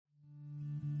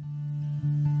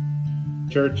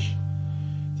Church,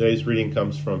 today's reading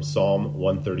comes from Psalm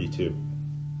 132.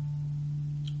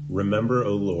 Remember,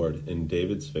 O Lord, in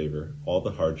David's favor, all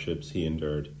the hardships he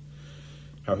endured,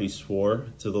 how he swore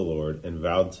to the Lord and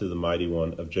vowed to the Mighty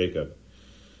One of Jacob.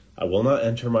 I will not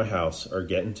enter my house or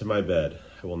get into my bed.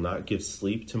 I will not give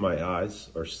sleep to my eyes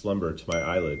or slumber to my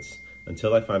eyelids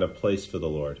until I find a place for the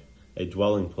Lord, a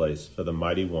dwelling place for the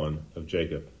Mighty One of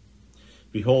Jacob.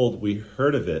 Behold, we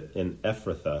heard of it in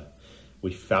Ephrathah.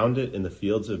 We found it in the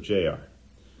fields of Jair.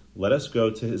 Let us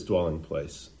go to his dwelling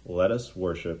place. Let us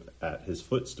worship at his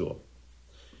footstool.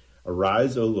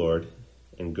 Arise, O Lord,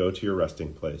 and go to your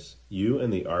resting place, you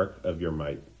and the ark of your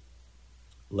might.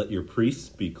 Let your priests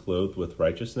be clothed with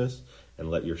righteousness, and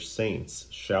let your saints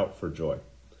shout for joy.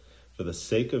 For the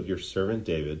sake of your servant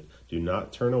David, do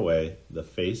not turn away the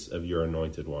face of your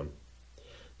anointed one.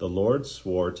 The Lord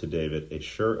swore to David a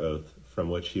sure oath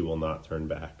from which he will not turn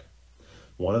back.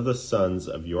 One of the sons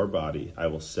of your body I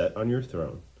will set on your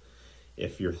throne.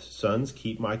 If your sons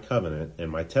keep my covenant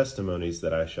and my testimonies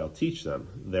that I shall teach them,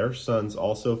 their sons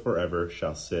also forever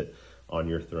shall sit on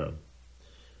your throne.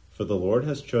 For the Lord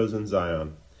has chosen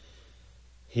Zion.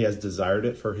 He has desired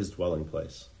it for his dwelling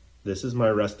place. This is my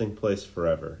resting place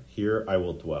forever. Here I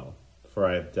will dwell, for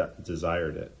I have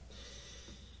desired it.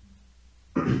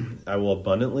 I will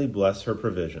abundantly bless her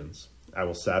provisions. I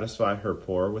will satisfy her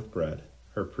poor with bread.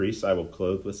 Her priests I will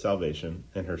clothe with salvation,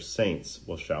 and her saints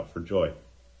will shout for joy.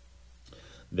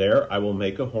 There I will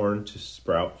make a horn to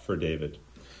sprout for David.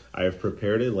 I have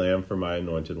prepared a lamb for my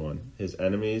anointed one. His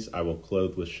enemies I will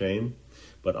clothe with shame,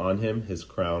 but on him his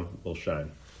crown will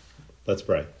shine. Let's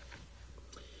pray.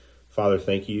 Father,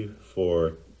 thank you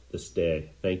for this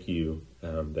day. Thank you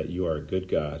that you are a good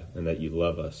God and that you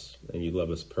love us, and you love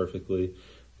us perfectly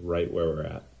right where we're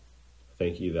at.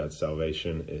 Thank you that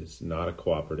salvation is not a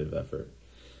cooperative effort.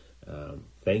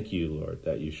 Thank you, Lord,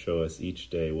 that you show us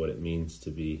each day what it means to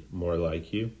be more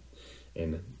like you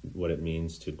and what it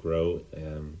means to grow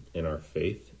in our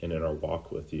faith and in our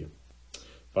walk with you.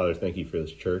 Father, thank you for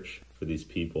this church, for these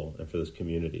people, and for this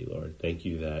community, Lord. Thank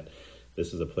you that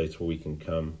this is a place where we can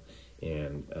come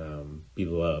and be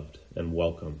loved and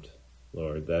welcomed,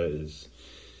 Lord. That is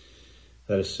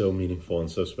so meaningful and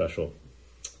so special.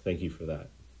 Thank you for that.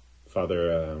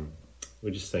 Father, we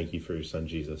just thank you for your son,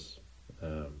 Jesus.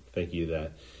 Thank you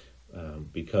that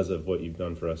because of what you've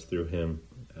done for us through him,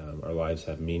 our lives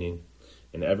have meaning,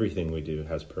 and everything we do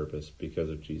has purpose because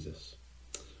of Jesus.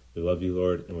 We love you,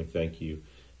 Lord, and we thank you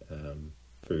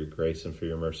for your grace and for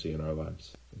your mercy in our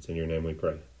lives. It's in your name we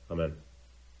pray. Amen.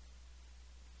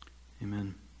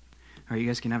 Amen. All right, you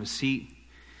guys can have a seat.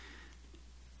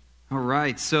 All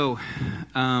right, so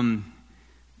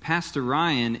Pastor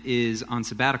Ryan is on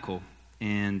sabbatical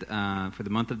and for the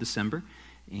month of December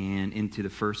and into the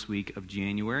first week of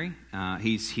January.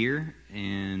 He's here,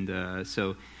 and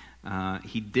so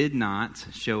he did not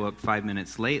show up 5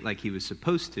 minutes late like he was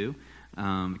supposed to,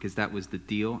 because that was the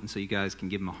deal, and so you guys can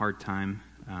give him a hard time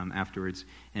afterwards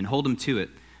and hold him to it.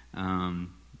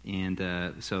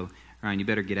 So, Ryan, you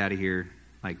better get out of here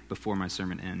like before my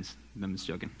sermon ends. I'm just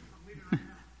joking.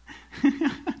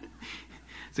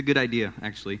 It's a good idea,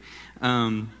 actually.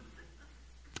 Hey,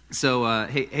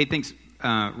 thanks,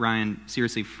 Ryan,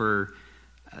 seriously, for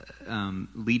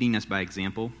leading us by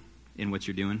example in what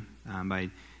you're doing, by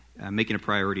making a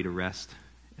priority to rest,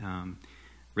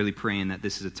 really praying that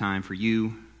this is a time for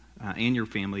you and your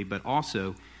family, but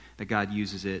also that God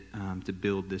uses it to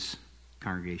build this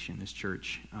congregation, this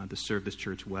church, to serve this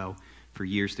church well for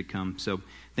years to come. So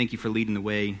thank you for leading the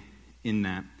way in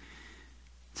that.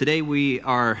 Today we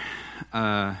are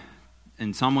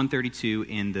in Psalm 132,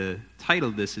 and the title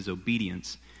of this is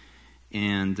Obedience.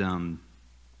 And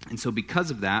so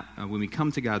because of that, when we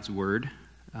come to God's Word,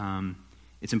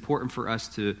 it's important for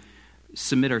us to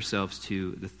submit ourselves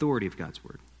to the authority of God's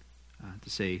Word, to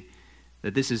say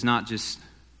that this is not just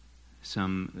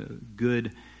some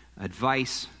good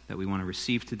advice that we want to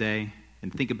receive today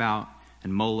and think about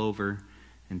and mull over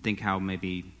and think how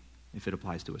maybe if it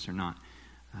applies to us or not.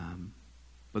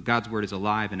 But God's Word is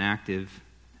alive and active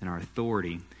in our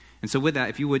authority. And so with that,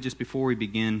 if you would, just before we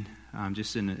begin,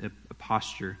 just in a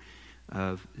posture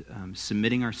of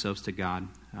submitting ourselves to God,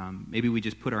 maybe we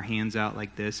just put our hands out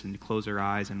like this and close our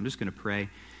eyes, and I'm just going to pray.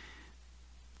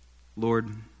 Lord,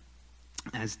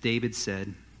 as David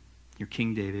said, your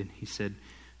King David, he said,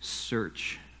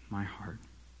 search my heart.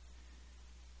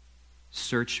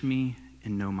 Search me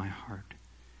and know my heart.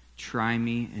 Try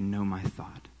me and know my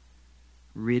thought.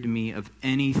 Rid me of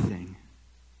anything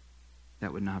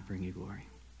that would not bring you glory.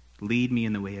 Lead me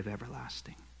in the way of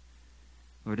everlasting.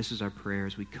 Lord, this is our prayer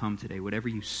as we come today. Whatever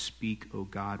you speak, O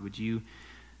God, would you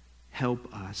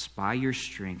help us by your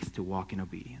strength to walk in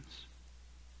obedience,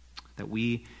 that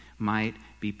we might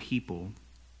be people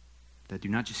that do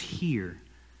not just hear,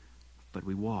 but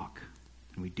we walk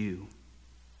and we do.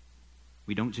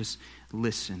 We don't just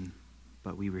listen,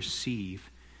 but we receive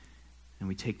and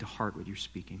we take to heart what you're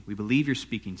speaking. We believe you're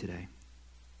speaking today.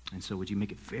 And so would you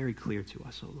make it very clear to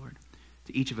us, oh Lord,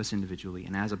 to each of us individually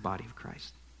and as a body of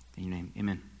Christ. In your name,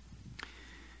 amen.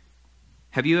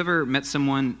 Have you ever met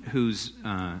someone who's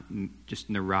just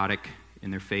neurotic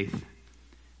in their faith?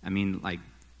 I mean, like,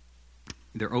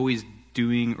 they're always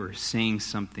doing or saying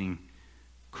something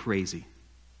crazy,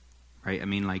 right? I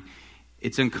mean, like,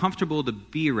 it's uncomfortable to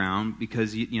be around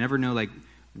because you never know, like,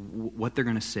 what they're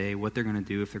going to say, what they're going to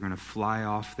do, if they're going to fly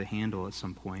off the handle at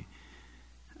some point.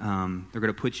 They're going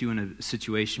to put you in a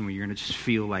situation where you're going to just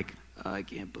feel like, oh, I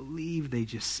can't believe they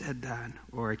just said that,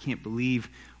 or I can't believe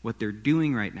what they're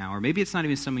doing right now. Or maybe it's not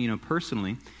even someone you know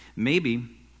personally. Maybe,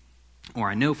 or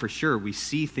I know for sure, we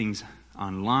see things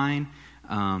online,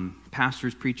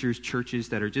 pastors, preachers, churches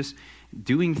that are just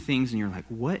doing things, and you're like,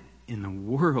 what in the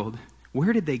world?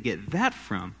 Where did they get that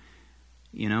from?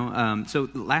 You know, so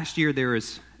last year there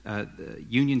was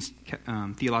Union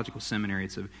Theological Seminary.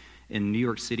 It's in New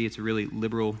York City. It's a really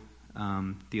liberal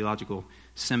theological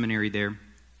seminary there.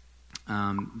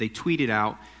 They tweeted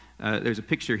out, there's a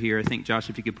picture here, I think, Josh,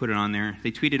 if you could put it on there.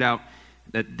 They tweeted out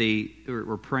that they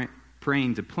were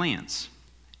praying to plants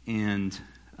and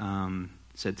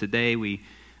said, today we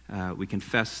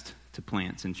confessed to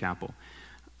plants in chapel.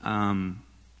 And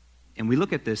we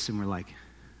look at this and we're like,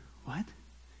 what?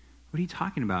 What are you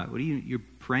talking about? You're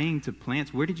praying to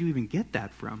plants? Where did you even get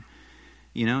that from?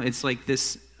 You know, it's like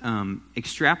this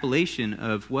extrapolation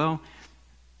of, well,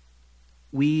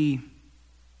 we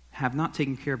have not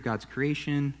taken care of God's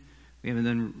creation. We haven't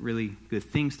done really good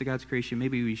things to God's creation.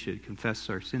 Maybe we should confess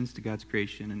our sins to God's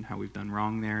creation and how we've done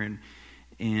wrong there.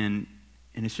 And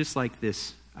it's just like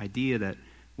this idea that,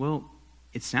 well,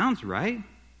 it sounds right,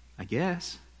 I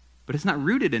guess, but it's not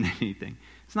rooted in anything.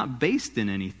 It's not based in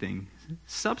anything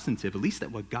substantive, at least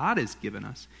that what God has given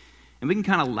us. And we can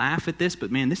kind of laugh at this, but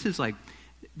man, this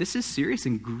is serious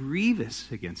and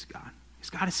grievous against God. Because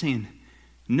God is saying,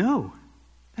 no,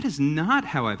 that is not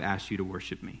how I've asked you to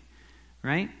worship me,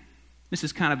 right? This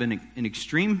is kind of an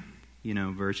extreme,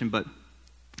 version, but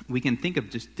we can think of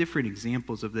just different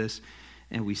examples of this,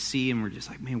 and we see, and we're just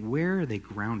like, man, where are they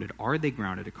grounded? Are they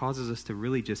grounded? It causes us to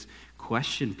really just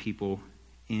question people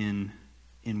in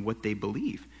what they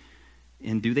believe.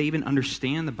 And do they even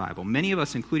understand the Bible? Many of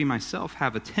us, including myself,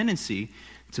 have a tendency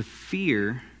to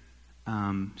fear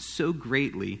so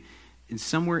greatly, and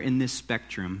somewhere in this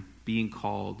spectrum, being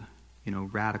called,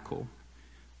 radical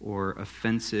or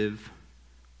offensive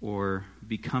or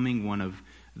becoming one of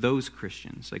those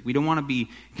Christians. Like, we don't want to be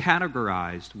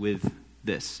categorized with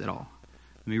this at all.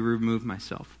 Let me remove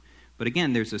myself. But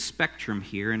again, there's a spectrum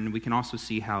here, and we can also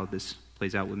see how this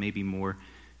plays out with maybe more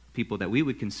people that we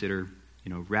would consider,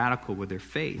 radical with their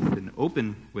faith and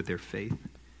open with their faith.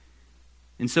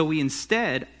 And so we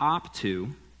instead opt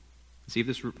to, see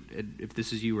if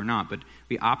this is you or not, but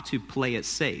we opt to play it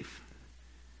safe.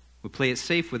 We play it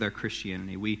safe with our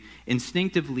Christianity. We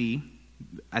instinctively,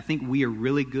 I think we are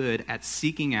really good at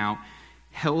seeking out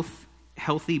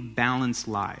healthy, balanced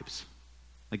lives.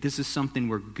 Like, this is something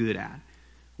we're good at.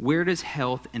 Where does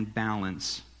health and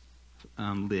balance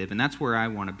live? And that's where I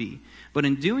want to be. But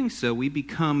in doing so, we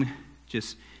become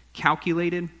just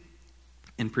calculated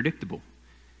and predictable.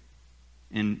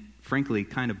 And frankly,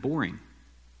 kind of boring.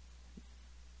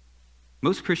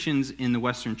 Most Christians in the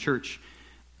Western church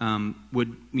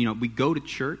we go to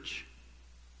church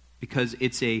because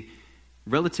it's a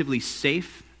relatively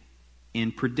safe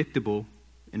and predictable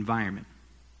environment.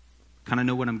 Kind of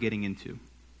know what I'm getting into,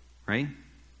 right?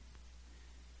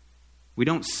 We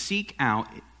don't seek out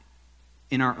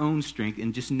in our own strength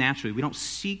and just naturally, we don't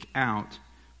seek out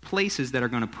places that are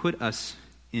going to put us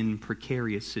in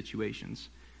precarious situations.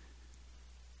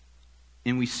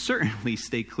 And we certainly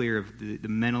stay clear of the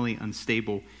mentally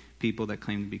unstable people that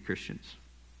claim to be Christians.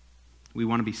 We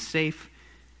want to be safe,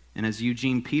 and as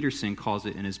Eugene Peterson calls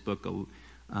it in his book,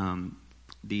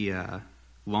 The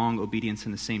Long Obedience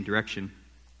in the Same Direction,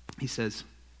 he says,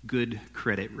 good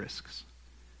credit risks.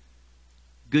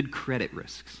 Good credit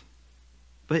risks.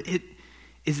 But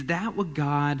is that what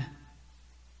God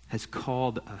has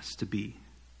called us to be?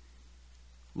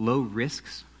 Low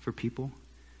risks for people?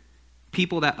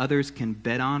 People that others can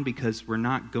bet on because we're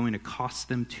not going to cost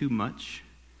them too much?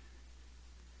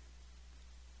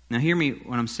 Now hear me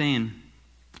when I'm saying,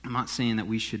 I'm not saying that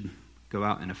we should go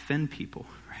out and offend people,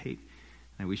 right?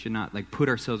 That we should not put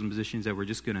ourselves in positions that we're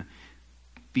just going to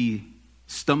be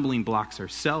stumbling blocks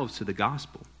ourselves to the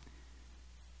gospel.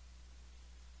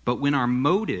 But when our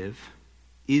motive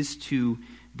is to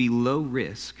be low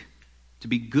risk, to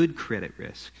be good credit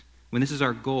risk, when this is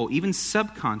our goal, even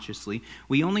subconsciously,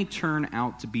 we only turn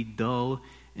out to be dull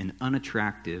and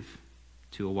unattractive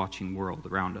to a watching world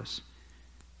around us.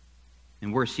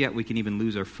 And worse yet, we can even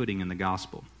lose our footing in the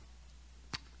gospel.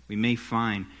 We may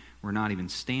find we're not even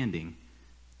standing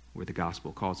where the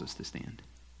gospel calls us to stand.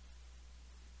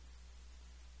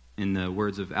 In the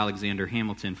words of Alexander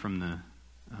Hamilton from the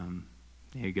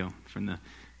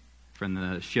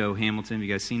show Hamilton, have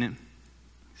you guys seen it?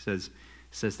 He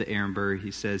says to Aaron Burr,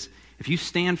 he says, "If you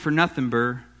stand for nothing,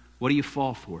 Burr, what do you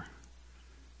fall for?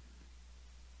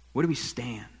 Where do we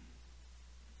stand?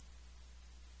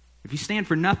 If you stand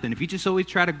for nothing, if you just always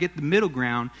try to get the middle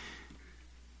ground,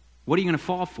 what are you going to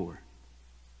fall for?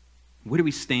 Where do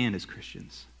we stand as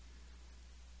Christians?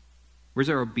 Where's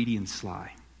our obedience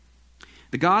lie?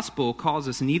 The gospel calls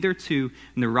us neither to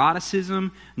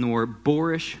neuroticism nor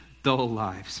boorish, dull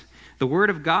lives. The word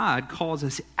of God calls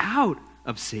us out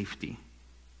of safety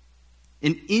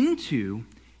and into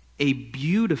a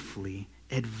beautifully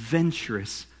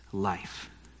adventurous life.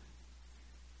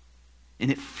 And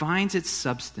it finds its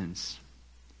substance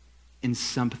in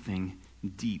something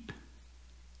deep.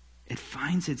 It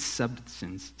finds its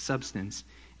substance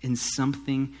in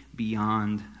something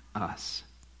beyond us.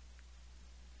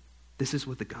 This is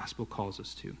what the gospel calls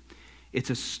us to.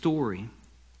 It's a story,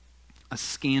 a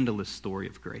scandalous story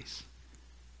of grace.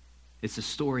 It's a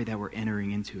story that we're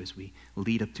entering into as we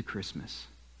lead up to Christmas.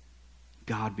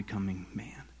 God becoming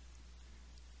man.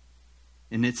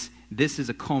 And this is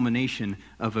a culmination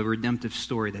of a redemptive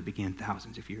story that began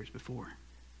thousands of years before.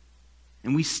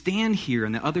 And we stand here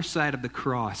on the other side of the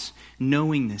cross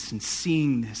knowing this and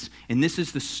seeing this. And this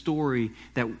is the story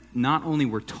that not only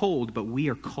we're told, but we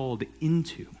are called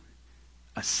into.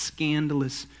 A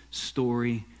scandalous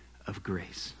story of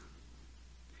grace.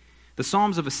 The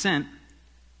Psalms of Ascent,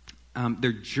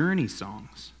 they're journey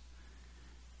songs.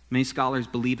 Many scholars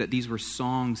believe that these were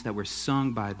songs that were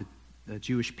sung by the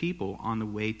Jewish people on the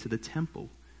way to the temple,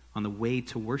 on the way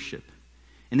to worship.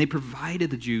 And they provided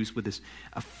the Jews with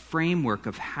a framework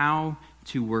of how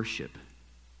to worship.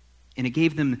 And it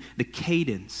gave them the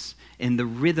cadence and the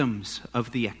rhythms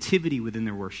of the activity within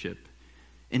their worship.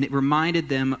 And it reminded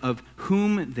them of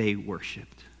whom they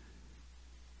worshiped.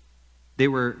 They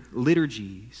were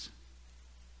liturgies,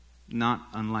 not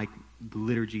unlike the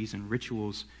liturgies and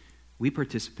rituals we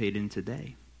participate in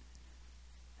today.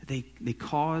 They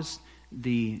caused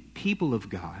the people of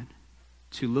God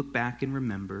to look back and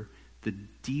remember the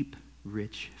deep,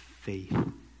 rich faith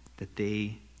that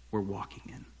they were walking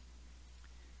in.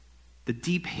 The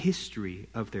deep history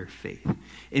of their faith.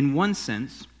 In one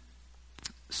sense,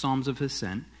 Psalms of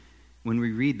Ascent, when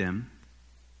we read them,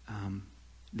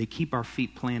 they keep our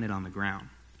feet planted on the ground.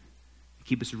 They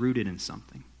keep us rooted in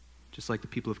something. Just like the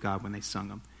people of God when they sung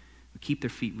them. We keep their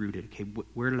feet rooted. Okay,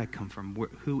 where did I come from?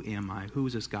 Who am I? Who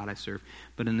is this God I serve?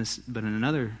 But in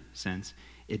another sense,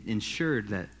 it ensured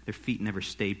that their feet never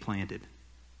stayed planted.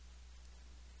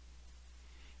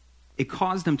 It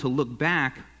caused them to look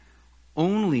back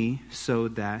only so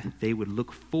that they would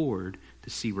look forward to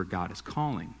see where God is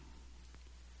calling.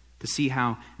 To see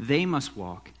how they must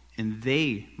walk and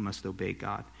they must obey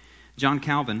God. John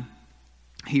Calvin,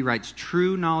 he writes,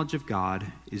 "True knowledge of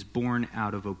God is born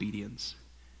out of obedience."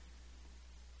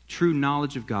 True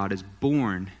knowledge of God is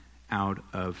born out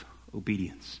of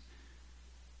obedience.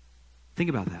 Think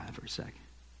about that for a sec.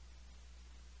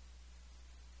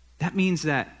 That means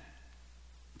that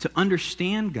to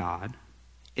understand God,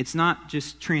 it's not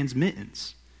just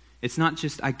transmittance. It's not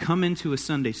just I come into a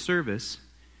Sunday service,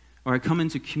 or I come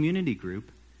into community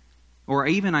group, or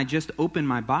even I just open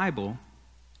my Bible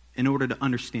in order to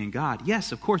understand God.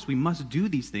 Yes, of course, we must do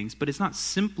these things, but it's not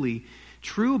simply,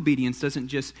 true obedience doesn't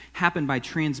just happen by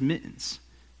transmittance,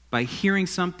 by hearing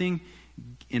something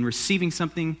and receiving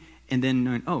something and then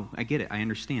knowing, oh, I get it, I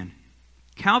understand.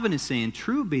 Calvin is saying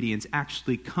true obedience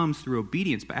actually comes through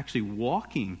obedience, by actually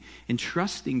walking and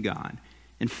trusting God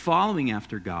and following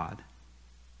after God.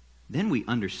 Then we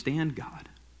understand God.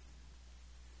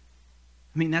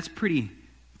 I mean, that's pretty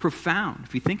profound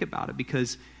if you think about it,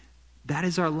 because that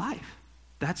is our life.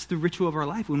 That's the ritual of our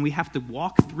life. When we have to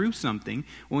walk through something,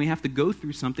 when we have to go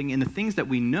through something, and the things that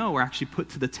we know are actually put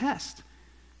to the test. And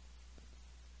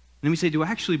then we say, do I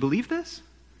actually believe this?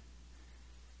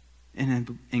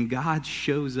 And God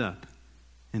shows up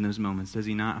in those moments, does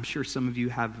he not? I'm sure some of you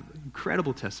have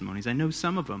incredible testimonies. I know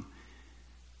some of them,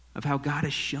 of how God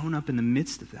has shown up in the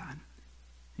midst of that.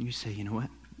 And you say, you know what?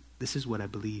 This is what I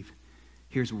believe.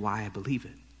 Here's why I believe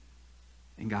it.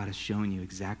 And God has shown you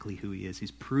exactly who he is.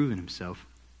 He's proven himself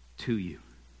to you.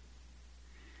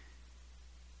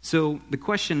 So the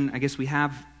question I guess we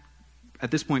have at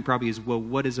this point probably is, well,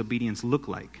 what does obedience look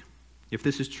like? If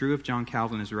this is true, if John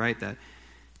Calvin is right, that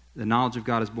the knowledge of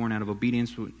God is born out of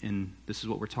obedience, and this is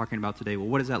what we're talking about today, well,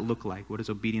 what does that look like? What does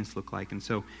obedience look like? And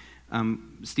so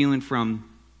stealing from,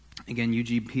 again,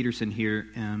 Eugene Peterson here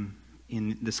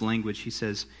in this language, he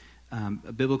says,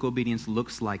 biblical obedience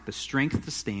looks like the strength to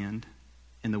stand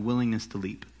and the willingness to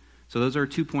leap. So those are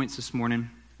 2 points this morning.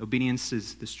 Obedience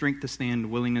is the strength to stand,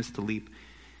 willingness to leap.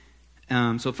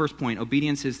 So first point,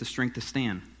 obedience is the strength to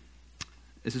stand.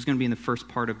 This is going to be in the first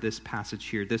part of this passage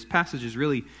here. This passage is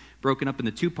really broken up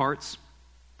into 2 parts.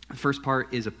 The first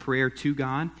part is a prayer to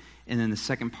God, and then the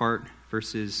second part,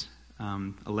 verses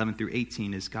 11 through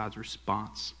 18, is God's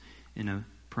response in a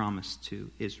promise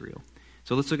to Israel.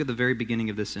 So let's look at the very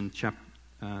beginning of this in chapter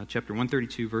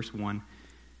 132, verse 1.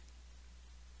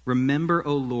 Remember,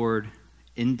 O Lord,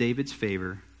 in David's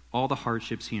favor, all the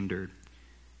hardships he endured,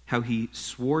 how he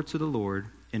swore to the Lord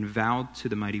and vowed to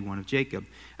the Mighty One of Jacob,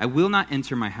 I will not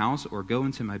enter my house or go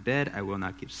into my bed. I will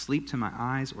not give sleep to my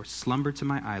eyes or slumber to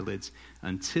my eyelids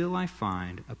until I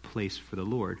find a place for the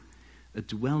Lord, a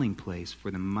dwelling place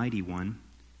for the Mighty One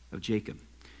of Jacob.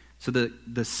 So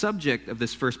the subject of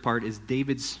this first part is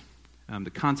David's,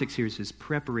 the context here is his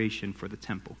preparation for the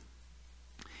temple.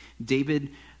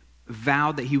 David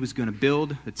vowed that he was going to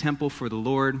build a temple for the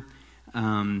Lord,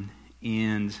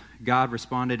 and God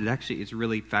responded. It's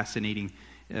really fascinating.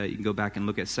 You can go back and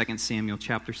look at 2 Samuel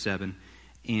chapter 7,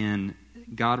 and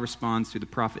God responds through the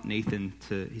prophet Nathan.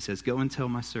 He says, go and tell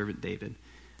my servant David,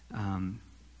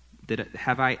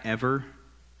 have I ever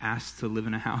asked to live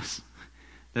in a house?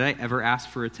 Did I ever ask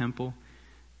for a temple?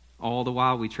 All the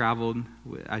while I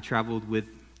traveled with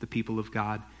the people of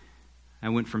God. I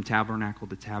went from tabernacle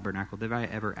to tabernacle. Did I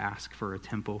ever ask for a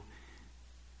temple?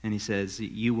 And he says,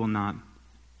 you will not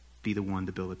be the one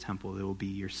to build a temple. It will be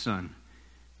your son,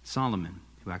 Solomon,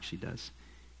 who actually does.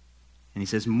 And he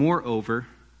says, moreover,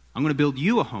 I'm going to build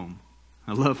you a home.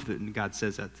 I love that God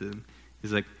says that to him.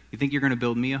 He's like, you think you're going to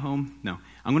build me a home? No,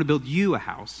 I'm going to build you a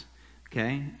house.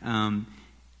 Okay?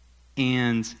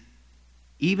 And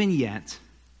even yet,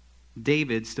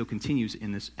 David still continues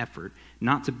in this effort,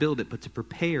 not to build it, but to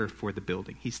prepare for the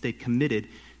building. He stayed committed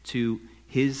to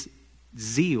his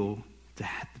zeal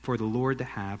for the Lord to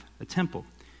have a temple.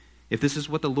 If this is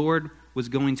what the Lord was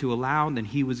going to allow, then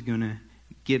he was going to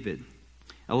give it.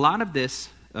 A lot of this,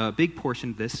 a big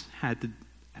portion of this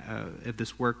of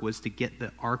this work was to get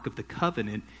the Ark of the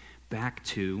Covenant back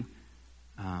to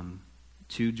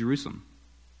Jerusalem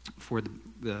for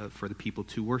the people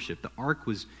to worship. The Ark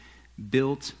was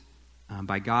built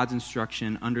by God's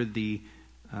instruction under the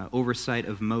oversight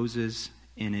of Moses,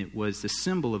 and it was the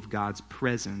symbol of God's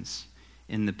presence.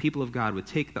 And the people of God would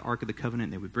take the Ark of the Covenant,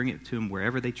 and they would bring it to him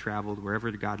wherever they traveled,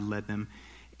 wherever God led them.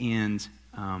 And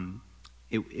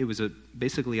it was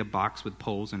basically a box with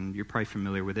poles, and you're probably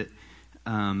familiar with it.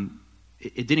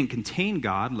 It didn't contain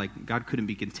God, like God couldn't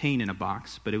be contained in a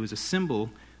box, but it was a symbol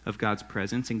of God's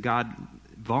presence, and God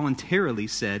voluntarily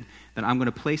said that I'm going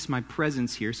to place my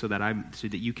presence here so that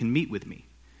you can meet with me.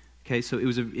 Okay, so it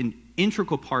was an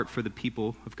integral part for the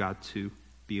people of God to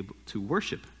be able to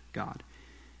worship God.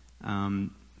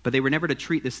 But they were never to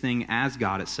treat this thing as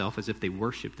God itself, as if they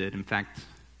worshipped it. In fact,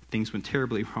 things went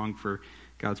terribly wrong for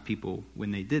God's people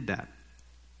when they did that.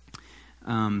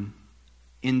 And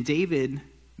David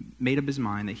made up his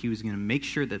mind that he was going to make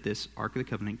sure that this Ark of the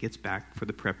Covenant gets back for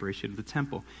the preparation of the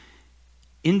temple.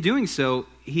 In doing so,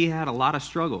 he had a lot of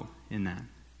struggle in that.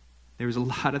 There was a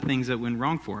lot of things that went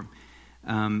wrong for him.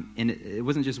 And it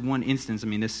wasn't just one instance. I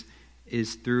mean, this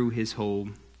is through his whole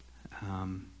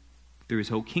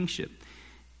kingship.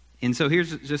 And so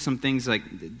here's just some things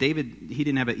like David, he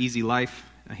didn't have an easy life.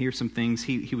 Here's some things.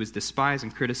 He was despised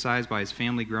and criticized by his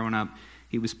family growing up.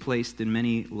 He was placed in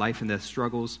many life and death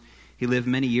struggles. He lived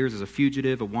many years as a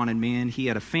fugitive, a wanted man. He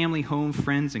had a family, home,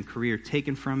 friends, and career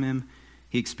taken from him.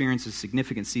 He experienced a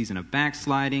significant season of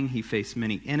backsliding. He faced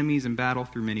many enemies in battle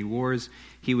through many wars.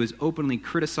 He was openly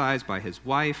criticized by his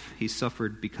wife. He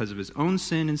suffered because of his own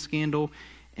sin and scandal.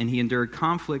 And he endured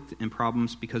conflict and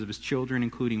problems because of his children,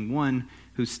 including one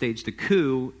who staged a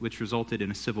coup, which resulted in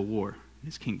a civil war in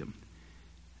his kingdom.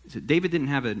 So David didn't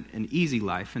have an easy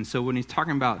life. And so when he's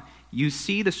talking about, you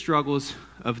see the struggles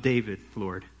of David,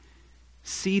 Lord.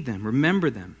 See them,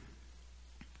 remember them.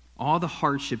 All the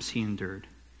hardships he endured.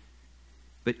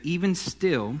 But even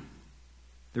still,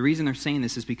 the reason they're saying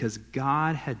this is because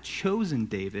God had chosen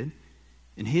David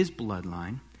and his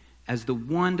bloodline as the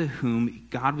one to whom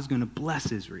God was going to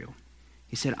bless Israel.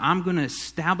 He said, I'm going to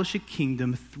establish a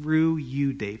kingdom through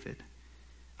you, David.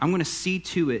 I'm going to see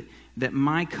to it that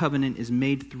my covenant is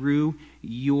made through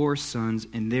your sons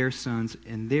and their sons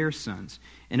and their sons.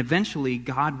 And eventually,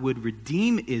 God would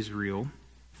redeem Israel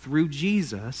through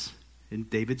Jesus in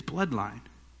David's bloodline.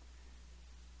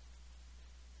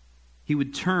 He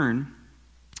would turn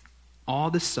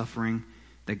all the suffering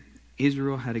that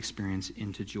Israel had experienced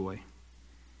into joy.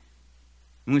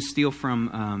 I'm going to steal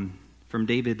from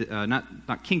David,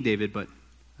 not King David, but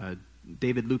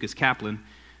David Lucas Kaplan,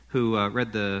 who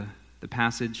read the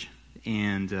passage,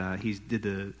 and he did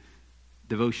the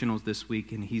devotionals this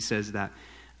week, and he says that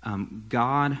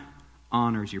God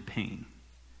honors your pain.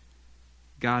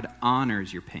 God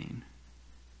honors your pain.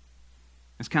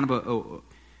 It's kind of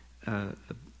a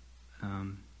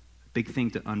big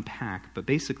thing to unpack, but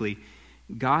basically,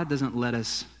 God doesn't let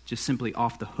us just simply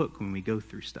off the hook when we go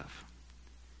through stuff,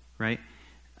 right?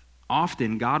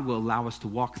 Often, God will allow us to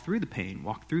walk through the pain,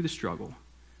 walk through the struggle,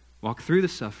 walk through the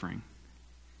suffering.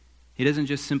 He doesn't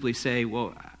just simply say,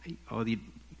 well, you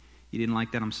didn't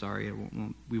like that, I'm sorry,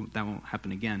 that won't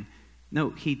happen again. No,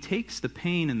 he takes the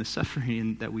pain and the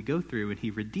suffering that we go through and he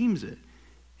redeems it.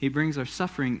 He brings our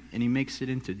suffering and he makes it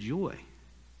into joy.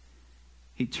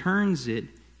 He turns it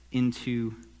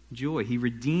into joy. He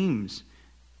redeems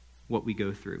what we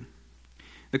go through.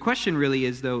 The question really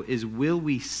is, though, will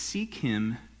we seek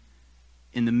him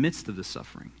in the midst of the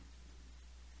suffering?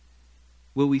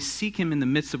 Will we seek him in the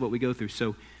midst of what we go through?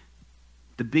 So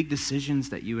the big decisions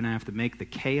that you and I have to make, the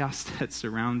chaos that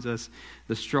surrounds us,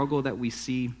 the struggle that we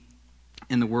see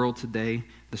in the world today,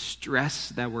 the stress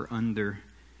that we're under,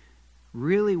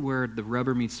 really where the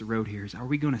rubber meets the road here is, are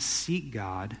we going to seek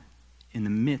God in the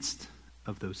midst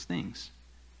of those things?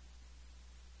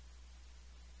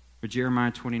 For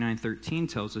Jeremiah 29:13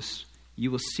 tells us, you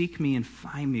will seek me and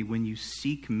find me when you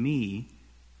seek me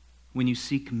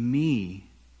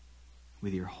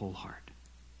with your whole heart.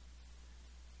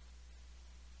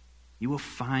 You will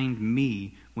find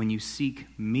me when you seek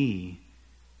me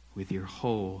with your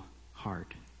whole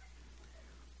heart.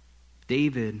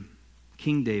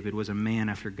 King David was a man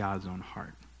after God's own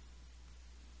heart.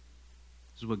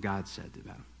 This is what God said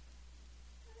about him.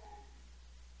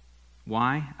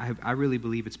 Why? I really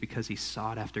believe it's because he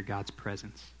sought after God's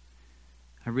presence.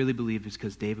 I really believe it's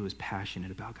because David was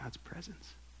passionate about God's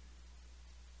presence.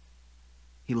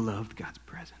 He loved God's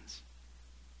presence.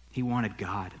 He wanted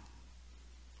God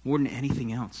more than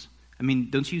anything else. I mean,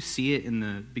 don't you see it in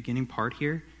the beginning part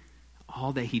here?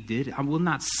 All that he did. I will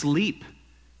not sleep,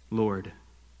 Lord,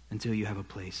 until you have a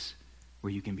place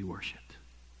where you can be worshipped.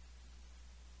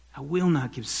 I will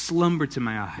not give slumber to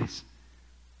my eyes.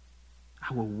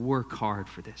 I will work hard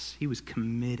for this. He was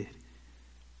committed.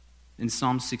 In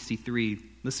Psalm 63,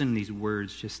 listen to these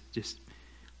words, just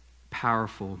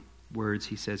powerful words.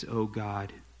 He says, "Oh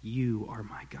God, you are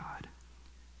my God.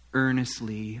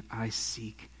 Earnestly I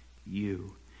seek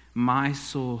you. My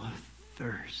soul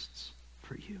thirsts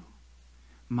for you.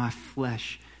 My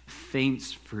flesh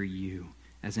faints for you,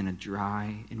 as in a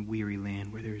dry and weary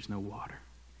land where there is no water."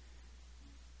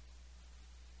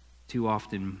 Too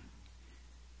often,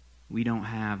 we don't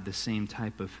have the same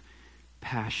type of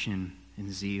passion and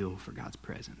zeal for God's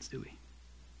presence, do we?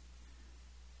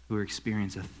 We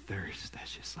experience a thirst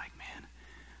that's just like, man,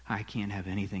 I can't have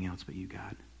anything else but you,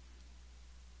 God.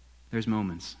 There's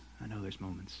moments. I know there's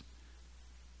moments.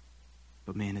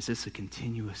 But man, is this a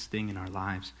continuous thing in our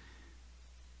lives?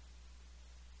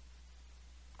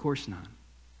 Of course not.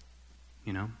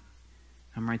 You know,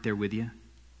 I'm right there with you.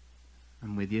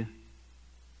 I'm with you.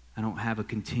 I don't have a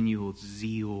continual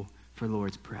zeal for the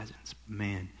Lord's presence.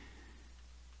 Man,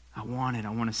 I want it. I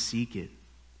want to seek it.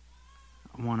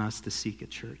 I want us to seek it,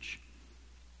 church.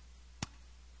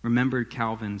 Remember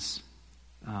Calvin's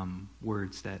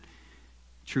words that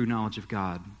true knowledge of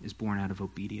God is born out of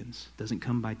obedience. It doesn't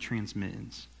come by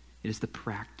transmittance. It is the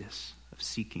practice of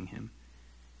seeking him.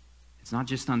 It's not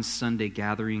just on Sunday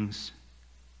gatherings,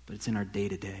 but it's in our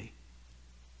day-to-day.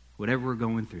 Whatever we're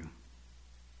going through,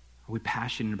 are we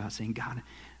passionate about saying, God,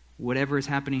 whatever is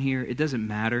happening here, it doesn't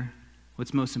matter.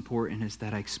 What's most important is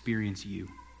that I experience you.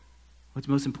 What's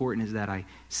most important is that I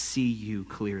see you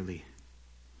clearly.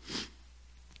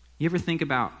 You ever think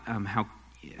about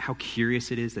how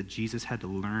curious it is that Jesus had to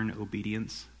learn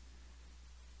obedience?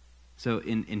 So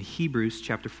in Hebrews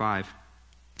chapter 5,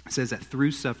 it says that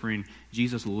through suffering,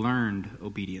 Jesus learned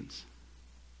obedience.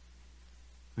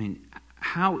 I mean,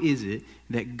 how is it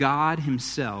that God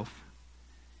himself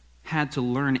had to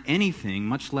learn anything,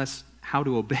 much less how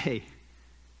to obey?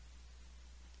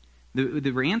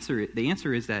 The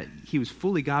answer is that he was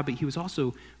fully God, but he was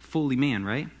also fully man,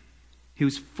 right? He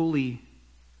was fully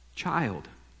child.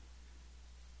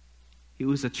 He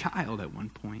was a child at one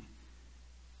point.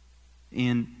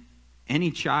 And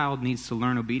any child needs to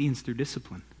learn obedience through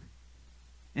discipline.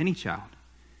 Any child.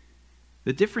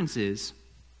 The difference is,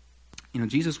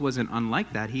 Jesus wasn't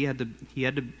unlike that. He had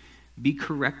to be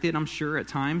corrected, I'm sure, at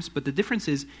times. But the difference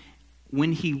is,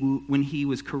 when he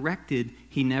was corrected,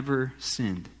 he never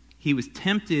sinned. He was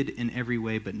tempted in every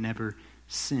way, but never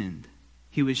sinned.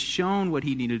 He was shown what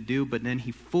he needed to do, but then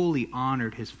he fully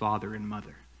honored his father and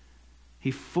mother. He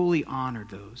fully honored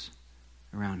those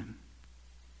around him.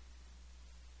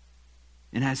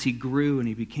 And as he grew and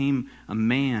he became a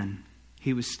man,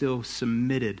 he was still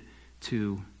submitted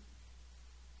to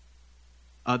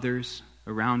others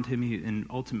around him and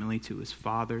ultimately to his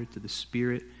Father, to the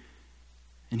Spirit.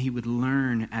 And he would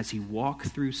learn as he walked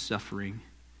through suffering,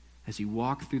 as he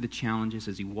walked through the challenges,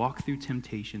 as he walked through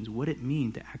temptations, what it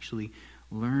meant to actually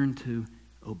learn to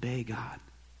obey God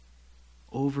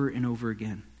over and over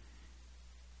again.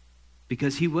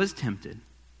 Because he was tempted.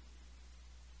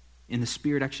 And the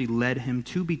Spirit actually led him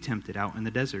to be tempted out in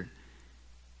the desert.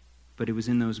 But it was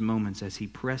in those moments as he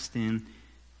pressed in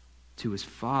to his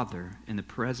Father in the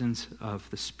presence of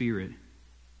the Spirit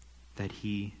that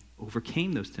he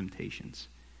overcame those temptations.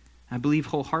 I believe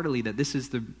wholeheartedly that this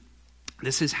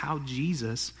is how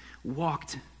Jesus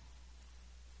walked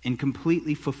and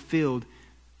completely fulfilled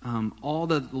all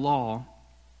the law.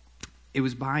 It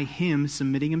was by him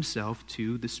submitting himself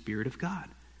to the Spirit of God.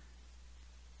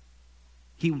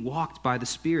 He walked by the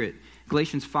Spirit.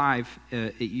 Galatians 5,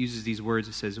 it uses these words.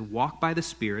 It says, walk by the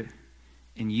Spirit,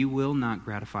 and you will not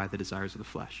gratify the desires of the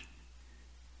flesh.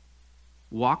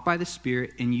 Walk by the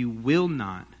Spirit, and you will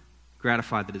not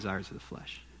gratify the desires of the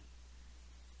flesh.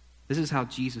 This is how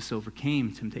Jesus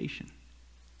overcame temptation.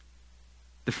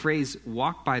 The phrase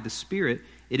walk by the Spirit,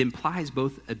 it implies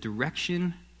both a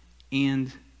direction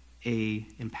and a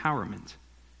empowerment.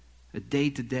 A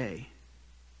day-to-day.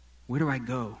 Where do I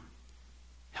go?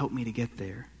 Help me to get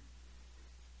there.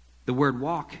 The word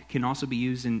walk can also be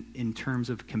used in terms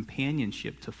of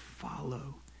companionship, to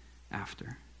follow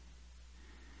after.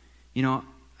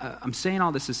 I'm saying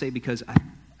all this to say because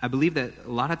I believe that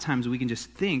a lot of times we can just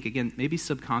think, again, maybe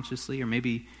subconsciously or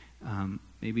maybe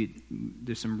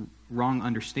there's some wrong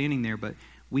understanding there, but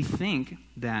we think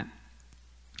that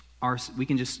we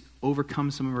can just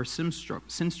overcome some of our sin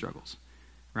struggles,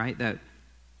 right? That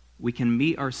we can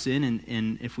meet our sin,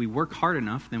 and if we work hard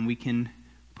enough, then we can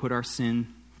put our sin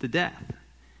to death.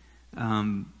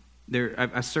 I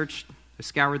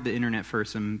scoured the internet for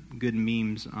some good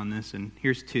memes on this, and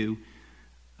here's two.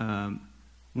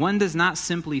 One does not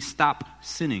simply stop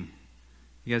sinning.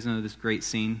 You guys know this great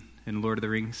scene in Lord of the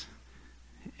Rings?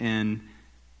 And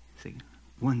it's like,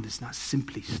 one does not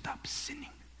simply stop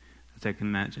sinning. As I can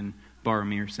imagine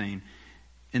Boromir saying.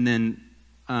 And then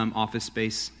Office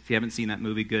Space, if you haven't seen that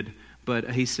movie, good.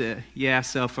 But he said, yeah,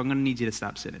 self, I'm going to need you to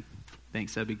stop sinning.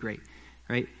 Thanks, that'd be great.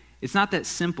 Right? It's not that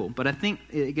simple, but I think,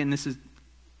 again, this is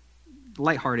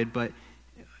lighthearted, but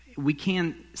we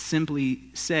can simply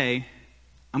say,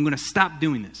 I'm going to stop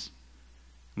doing this.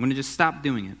 I'm going to just stop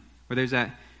doing it. Or there's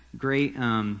that great,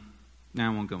 I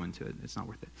won't go into it. It's not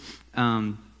worth it.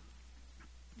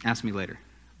 Ask me later.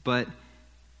 But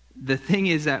the thing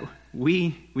is that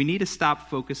we need to stop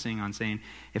focusing on saying,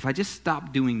 if I just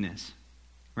stop doing this,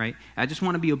 right? I just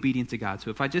want to be obedient to God. So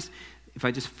if I just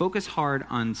focus hard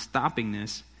on stopping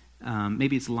this,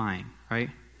 maybe it's lying, right?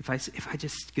 If I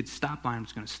just could stop lying, I'm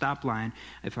just going to stop lying.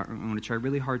 I'm going to try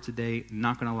really hard today. I'm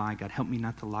not going to lie. God, help me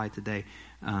not to lie today.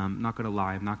 I'm not going to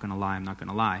lie. I'm not going to lie. I'm not going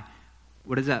to lie.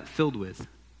 What is that filled with?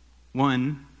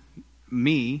 One,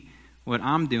 me, what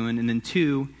I'm doing, and then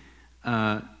two,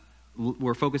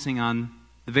 we're focusing on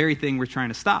the very thing we're trying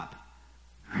to stop,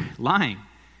 lying.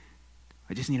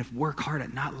 I just need to work hard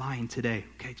at not lying today.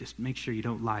 Okay, just make sure you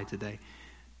don't lie today.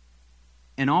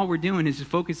 And all we're doing is just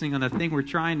focusing on the thing we're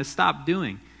trying to stop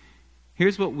doing.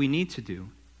 Here's what we need to do.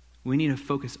 We need to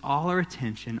focus all our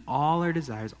attention, all our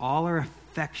desires, all our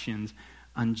affections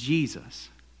on Jesus.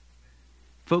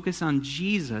 Focus on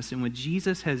Jesus and what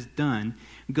Jesus has done.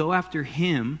 Go after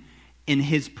him in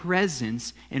his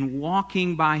presence and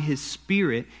walking by his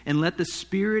Spirit, and let the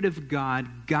Spirit of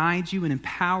God guide you and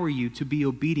empower you to be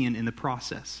obedient in the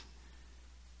process.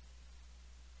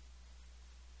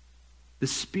 The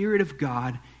Spirit of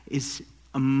God is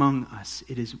among us.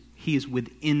 He is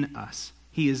within us.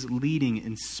 He is leading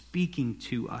and speaking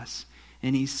to us.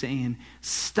 And he's saying,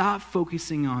 stop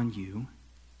focusing on you.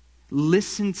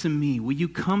 Listen to me. Will you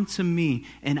come to me,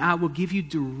 and I will give you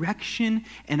direction,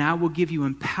 and I will give you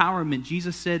empowerment.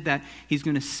 Jesus said that he's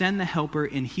going to send the helper,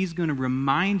 and he's going to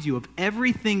remind you of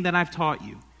everything that I've taught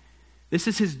you. This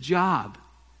is his job.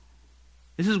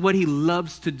 This is what he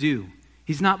loves to do.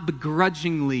 He's not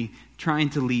begrudgingly trying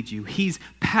to lead you. He's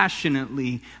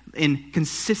passionately and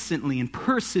consistently and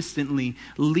persistently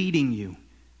leading you.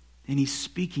 And he's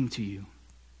speaking to you.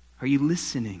 Are you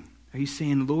listening? Are you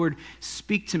saying, Lord,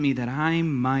 speak to me that I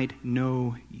might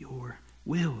know your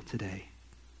will today?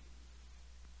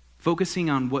 Focusing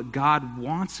on what God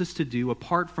wants us to do,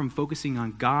 apart from focusing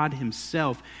on God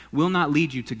himself, will not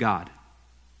lead you to God.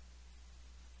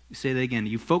 Say that again.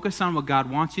 You focus on what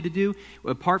God wants you to do,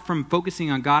 apart from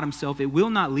focusing on God himself, it will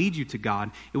not lead you to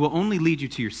God. It will only lead you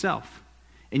to yourself.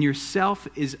 And yourself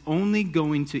is only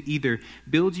going to either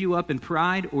build you up in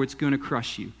pride or it's going to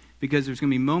crush you. Because there's going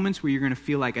to be moments where you're going to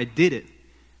feel like, I did it.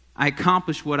 I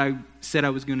accomplished what I said I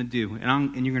was going to do.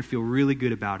 And you're going to feel really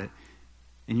good about it.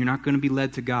 And you're not going to be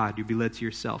led to God. You'll be led to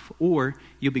yourself. Or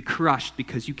you'll be crushed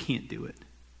because you can't do it.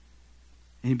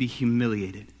 And you'll be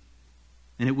humiliated.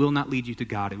 And it will not lead you to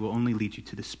God. It will only lead you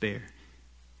to despair.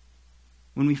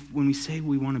 When we say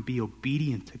we want to be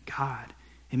obedient to God,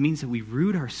 it means that we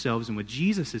root ourselves in what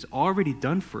Jesus has already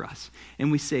done for us.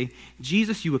 And we say,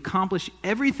 Jesus, you accomplish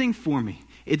everything for me.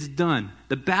 It's done.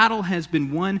 The battle has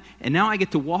been won, and now I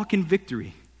get to walk in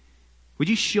victory. Would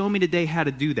you show me today how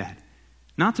to do that?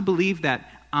 Not to believe that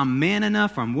I'm man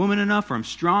enough, or I'm woman enough, or I'm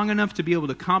strong enough to be able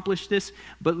to accomplish this,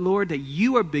 but Lord, that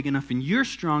you are big enough and you're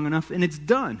strong enough, and it's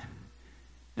done.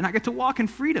 And I get to walk in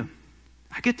freedom.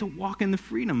 I get to walk in the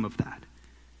freedom of that.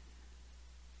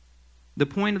 The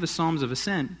point of the Psalms of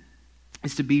Ascent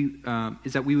is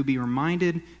that we would be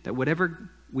reminded that whatever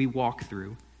we walk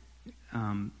through,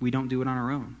 we don't do it on our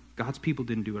own. God's people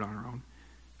didn't do it on our own.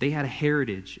 They had a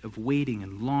heritage of waiting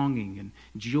and longing and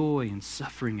joy and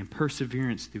suffering and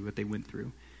perseverance through what they went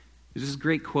through. There's this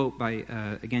great quote by,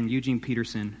 again, Eugene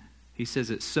Peterson. He says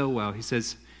it so well. He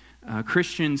says,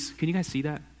 Christians, can you guys see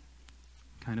that?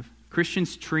 Kind of.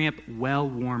 Christians tramp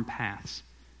well-worn paths.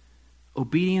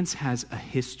 Obedience has a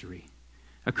history.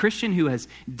 A Christian who has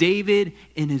David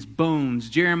in his bones,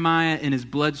 Jeremiah in his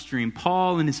bloodstream,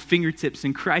 Paul in his fingertips,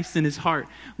 and Christ in his heart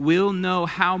will know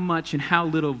how much and how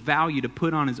little value to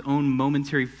put on his own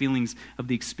momentary feelings of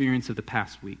the experience of the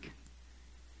past week.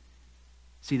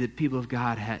 See, the people of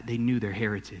God, they knew their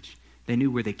heritage. They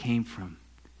knew where they came from.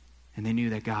 And they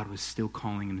knew that God was still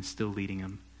calling them and still leading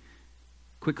them.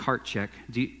 Quick heart check.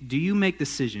 Do you make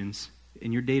decisions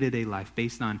in your day-to-day life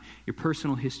based on your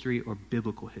personal history or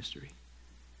biblical history?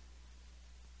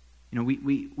 You know,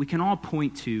 we can all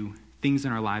point to things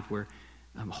in our life where,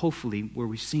 hopefully, where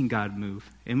we've seen God move.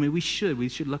 And we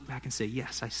should look back and say,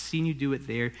 yes, I've seen you do it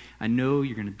there. I know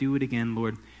you're going to do it again,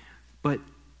 Lord. But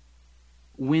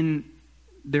when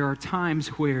there are times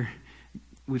where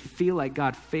we feel like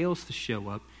God fails to show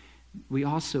up, we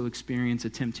also experience a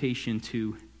temptation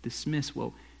to dismiss,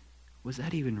 well, was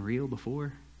that even real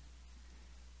before?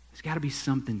 There's got to be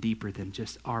something deeper than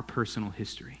just our personal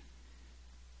history.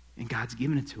 And God's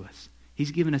given it to us.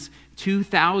 He's given us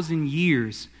 2,000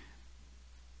 years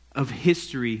of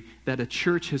history that a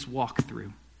church has walked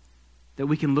through, that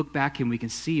we can look back and we can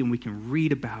see and we can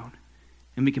read about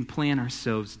and we can plan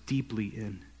ourselves deeply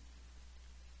in.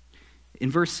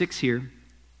 In verse 6 here,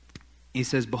 he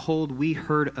says, behold, we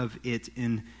heard of it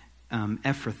in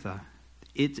Ephrathah.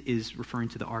 It is referring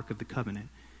to the Ark of the Covenant.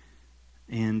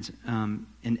 And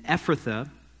Ephrathah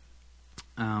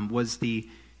was the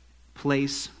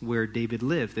place where David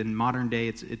lived. In modern day,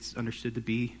 it's understood to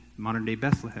be modern day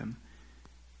Bethlehem.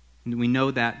 And we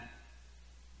know that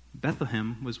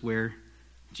Bethlehem was where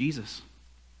Jesus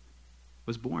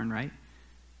was born, right?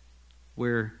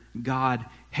 Where God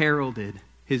heralded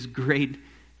his great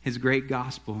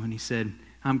gospel, and he said,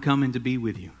 I'm coming to be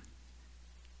with you.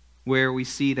 Where we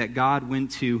see that God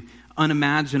went to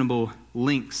unimaginable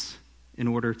lengths in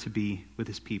order to be with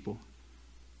his people.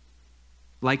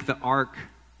 Like the ark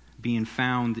being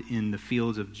found in the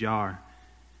fields of Jaar,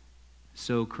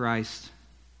 so Christ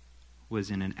was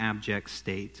in an abject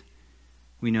state.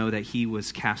 We know that he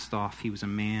was cast off. He was a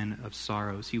man of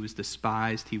sorrows. He was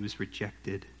despised. He was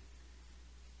rejected.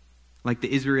 Like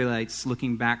the Israelites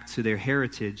looking back to their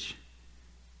heritage,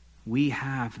 we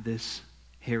have this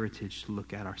heritage to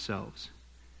look at ourselves.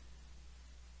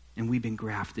 And we've been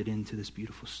grafted into this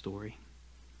beautiful story.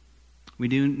 We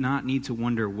do not need to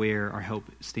wonder where our help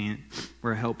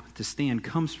to stand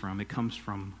comes from. It comes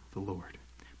from the Lord.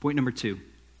 Point number 2.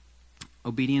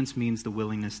 Obedience means the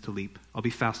willingness to leap. I'll be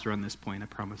faster on this point, I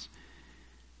promise.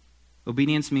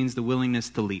 Obedience means the willingness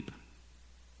to leap.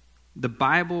 The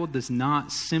Bible does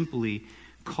not simply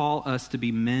call us to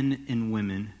be men and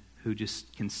women who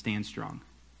just can stand strong.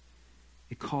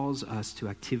 It calls us to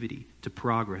activity, to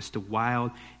progress, to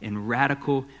wild and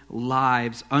radical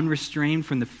lives, unrestrained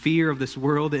from the fear of this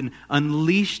world and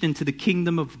unleashed into the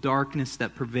kingdom of darkness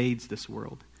that pervades this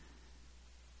world.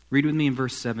 Read with me in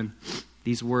verse 7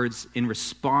 these words in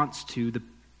response to the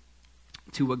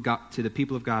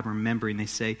people of God remembering. They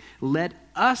say, "Let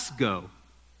us go.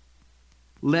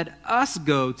 Let us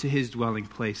go to his dwelling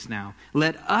place now.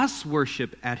 Let us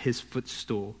worship at his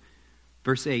footstool."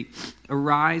 Verse 8,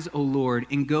 "Arise, O Lord,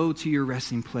 and go to your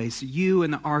resting place, you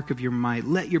and the ark of your might.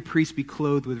 Let your priests be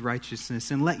clothed with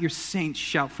righteousness, and let your saints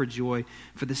shout for joy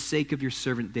for the sake of your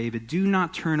servant David. Do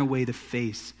not turn away the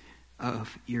face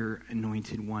of your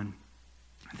anointed one."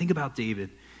 Think about David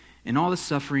and all the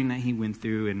suffering that he went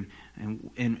through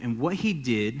and what he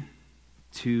did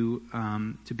to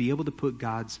be able to put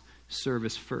God's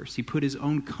service first. He put his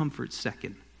own comfort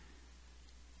second.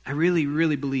 I really,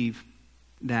 really believe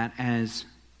that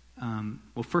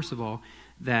first of all,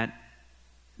 that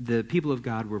the people of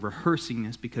God were rehearsing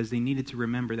this because they needed to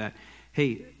remember that,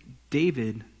 hey,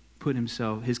 David put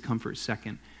his comfort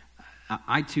second.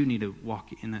 I too need to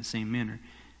walk in that same manner.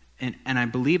 And I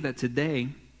believe that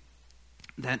today,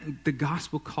 that the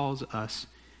gospel calls us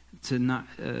to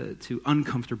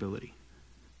uncomfortability.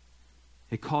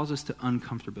 It calls us to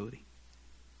uncomfortability.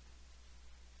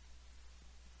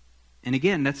 And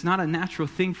again, that's not a natural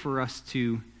thing for us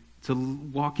to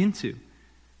walk into,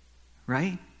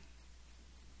 right?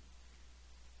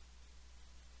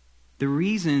 The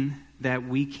reason that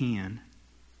we can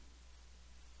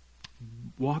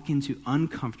walk into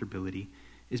uncomfortability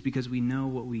is because we know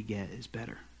what we get is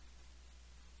better.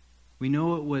 We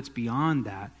know what's beyond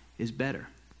that is better.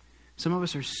 Some of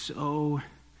us are so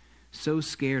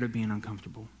scared of being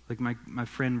uncomfortable. Like my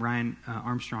friend Ryan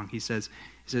Armstrong, he says,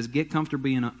 get comfortable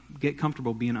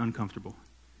being uncomfortable.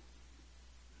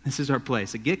 This is our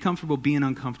place. Get comfortable being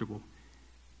uncomfortable.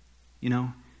 You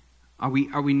know, are we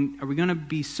going to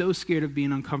be so scared of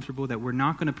being uncomfortable that we're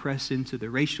not going to press into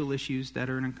the racial issues that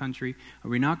are in our country? Are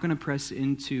we not going to press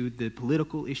into the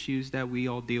political issues that we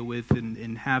all deal with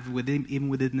and have even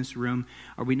within this room?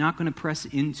 Are we not going to press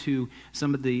into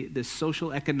some of the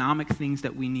social economic things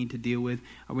that we need to deal with?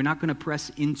 Are we not going to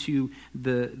press into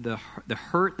the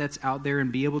hurt that's out there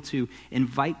and be able to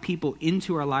invite people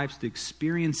into our lives to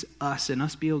experience us and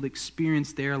us be able to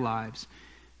experience their lives?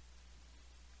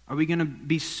 Are we going to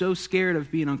be so scared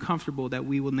of being uncomfortable that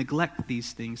we will neglect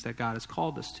these things that God has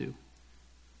called us to?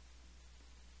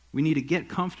 We need to get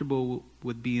comfortable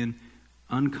with being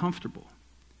uncomfortable.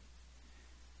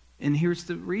 And here's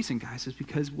the reason, guys, is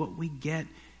because what we get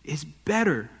is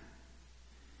better.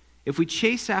 If we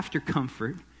chase after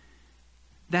comfort,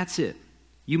 that's it.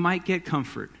 You might get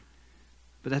comfort,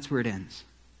 but that's where it ends.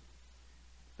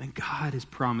 And God is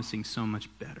promising so much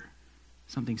better,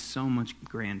 something so much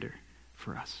grander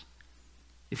for us.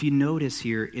 If you notice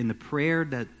here in the prayer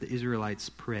that the Israelites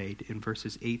prayed in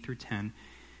verses 8 through 10,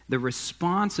 the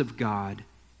response of God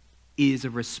is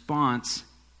a response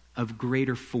of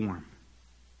greater form.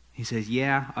 He says,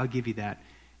 yeah, I'll give you that,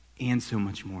 and so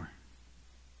much more.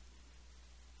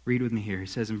 Read with me here. He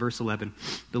says in verse 11,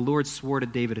 "The Lord swore to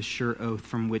David a sure oath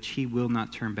from which he will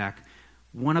not turn back.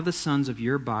 One of the sons of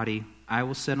your body I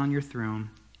will set on your throne.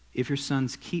 If your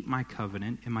sons keep my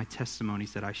covenant and my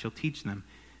testimonies that I shall teach them,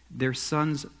 their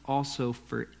sons also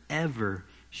forever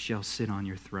shall sit on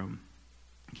your throne."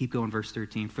 Keep going, verse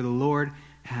 13. "For the Lord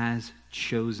has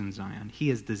chosen Zion. He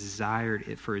has desired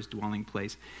it for his dwelling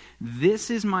place. This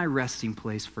is my resting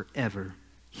place forever.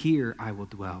 Here I will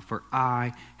dwell, for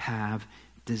I have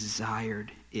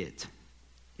desired it."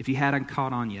 If you hadn't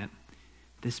caught on yet,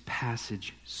 this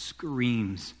passage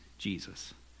screams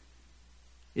Jesus.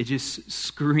 It just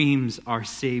screams our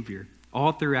Savior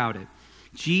all throughout it.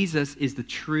 Jesus is the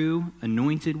true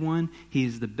anointed one. He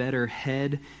is the better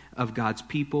head of God's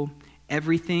people.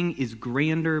 Everything is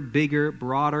grander, bigger,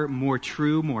 broader, more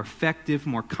true, more effective,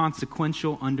 more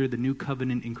consequential under the new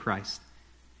covenant in Christ.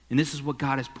 And this is what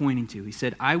God is pointing to. He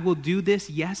said, I will do this,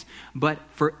 yes, but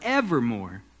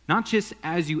forevermore. Not just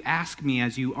as you ask me,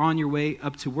 as you on your way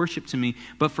up to worship to me,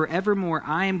 but forevermore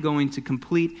I am going to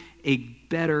complete a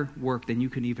better work than you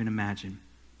can even imagine.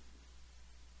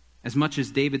 As much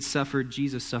as David suffered,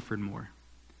 Jesus suffered more.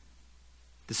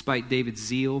 Despite David's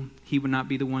zeal, he would not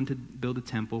be the one to build a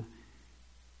temple.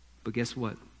 But guess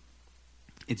what?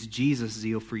 It's Jesus'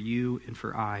 zeal for you and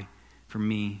for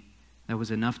me, that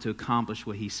was enough to accomplish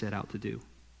what he set out to do.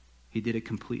 He did it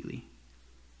completely.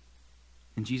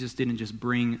 And Jesus didn't just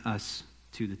bring us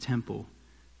to the temple.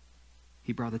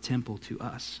 He brought the temple to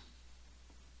us.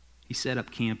 He set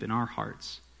up camp in our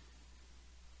hearts.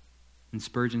 And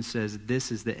Spurgeon says,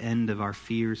 this is the end of our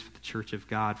fears for the church of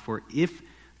God. For if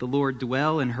the Lord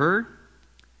dwell in her,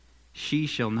 she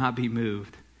shall not be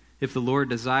moved. If the Lord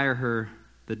desire her,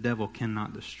 the devil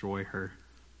cannot destroy her.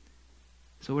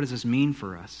 So what does this mean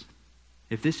for us?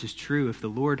 If this is true, if the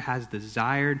Lord has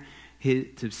desired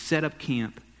to set up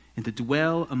camp and to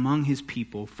dwell among his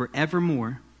people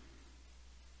forevermore,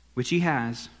 which he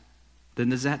has, then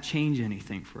does that change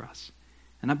anything for us?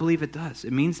 And I believe it does.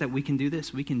 It means that we can do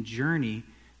this. We can journey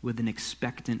with an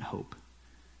expectant hope.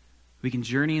 We can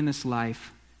journey in this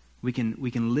life. We can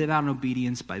live out in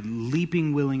obedience by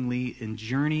leaping willingly and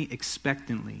journey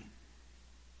expectantly.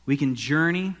 We can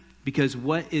journey because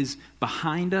what is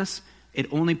behind us,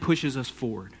 it only pushes us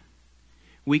forward.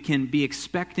 We can be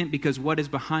expectant because what is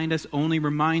behind us only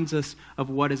reminds us of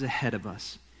what is ahead of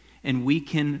us. And we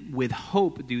can, with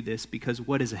hope, do this because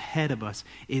what is ahead of us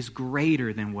is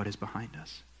greater than what is behind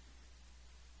us.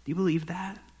 Do you believe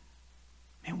that?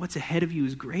 Man, what's ahead of you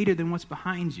is greater than what's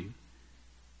behind you.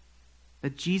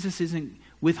 That Jesus isn't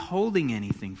withholding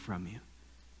anything from you.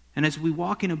 And as we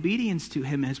walk in obedience to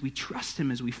him, as we trust him,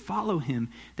 as we follow him,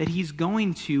 that he's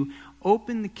going to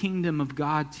open the kingdom of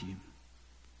God to you.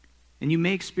 And you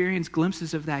may experience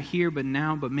glimpses of that here, but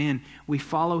man, we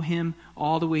follow him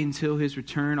all the way until his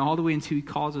return, all the way until he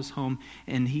calls us home,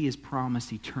 and he has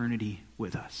promised eternity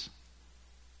with us.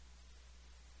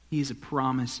 He has a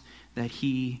promise that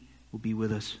he will be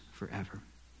with us forever.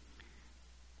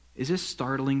 Is this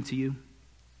startling to you?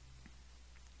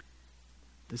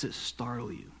 Does it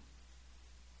startle you?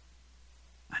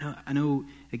 I know.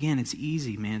 Again, it's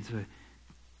easy, man,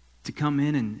 to come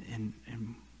in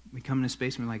and we come into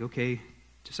space and we're like, okay,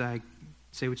 Josiah,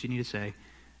 say what you need to say,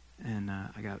 and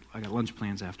I got lunch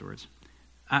plans afterwards.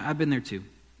 I've been there too,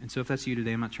 and so if that's you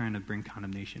today, I'm not trying to bring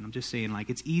condemnation. I'm just saying, like,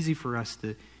 it's easy for us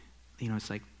to, it's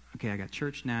like, okay, I got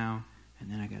church now, and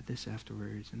then I got this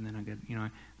afterwards, and then I got, I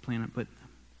plan it,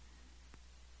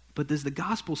 but does the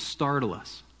gospel startle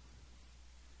us?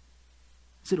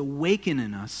 Does it awaken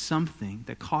in us something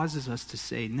that causes us to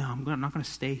say, no, I'm not going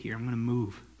to stay here. I'm going to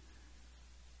move.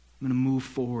 I'm going to move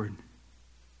forward.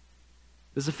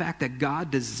 There's the fact that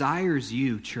God desires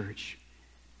you, church.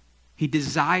 He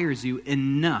desires you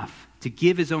enough to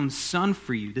give his own son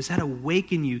for you. Does that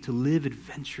awaken you to live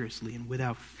adventurously and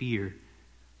without fear?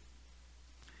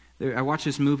 I watched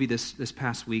this movie this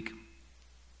past week.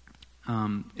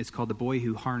 It's called The Boy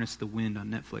Who Harnessed the Wind on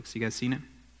Netflix. You guys seen it?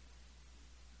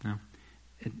 No?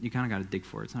 You kind of got to dig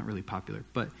for it. It's not really popular.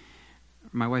 But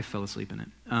my wife fell asleep in it.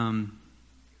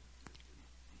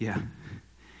 Yeah.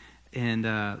 And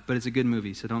but it's a good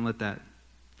movie, so don't let that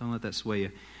sway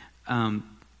you. And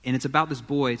it's about this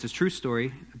boy. It's a true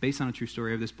story, based on a true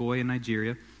story of this boy in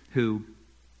Nigeria who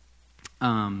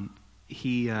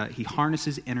he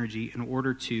harnesses energy in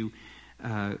order to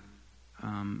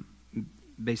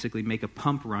basically make a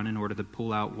pump run in order to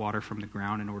pull out water from the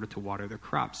ground in order to water their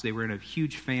crops. They were in a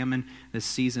huge famine, this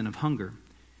season of hunger.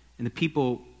 And the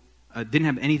people didn't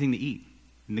have anything to eat.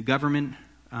 And the government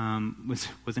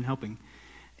wasn't helping.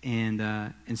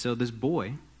 And so this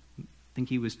boy, I think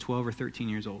he was 12 or 13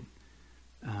 years old,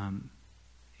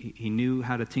 he knew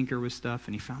how to tinker with stuff,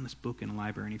 and he found this book in a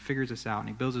library, and he figures this out, and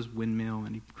he builds his windmill,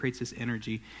 and he creates this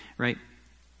energy, right?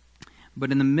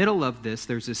 But in the middle of this,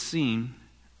 there's this scene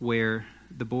where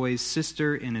the boy's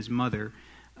sister and his mother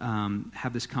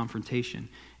have this confrontation.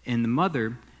 And the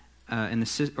mother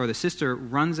the sister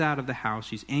runs out of the house.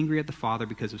 She's angry at the father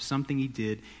because of something he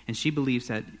did, and she believes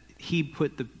that he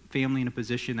put the family in a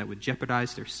position that would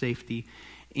jeopardize their safety.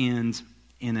 And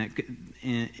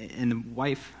the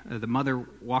wife, the mother,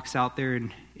 walks out there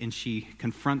and she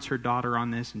confronts her daughter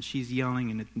on this, and she's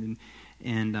yelling,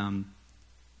 and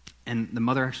the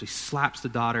mother actually slaps the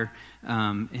daughter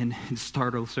and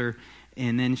startles her.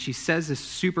 And then she says this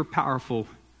super powerful,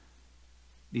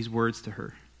 these words to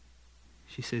her.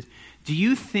 She says, "Do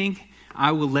you think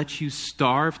I will let you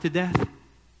starve to death?"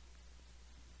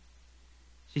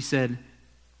 She said,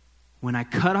 "When I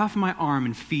cut off my arm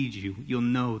and feed you, you'll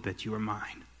know that you are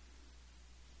mine."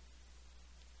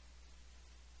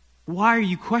 Why are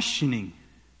you questioning?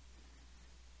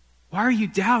 Why are you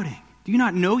doubting? Do you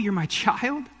not know you're my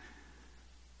child?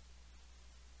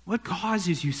 What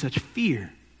causes you such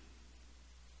fear?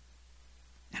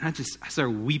 And I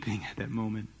started weeping at that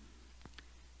moment.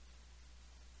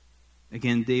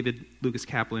 Again, David Lucas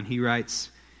Kaplan, he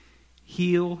writes,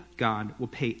 "Heal God will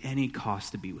pay any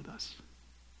cost to be with us.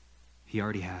 He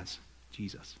already has,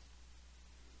 Jesus.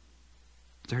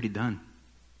 It's already done.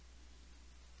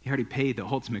 He already paid the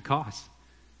ultimate cost.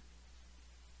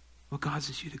 What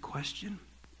causes you to question?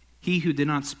 He who did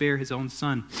not spare his own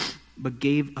son, but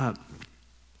gave up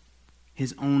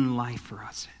his own life for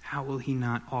us, how will he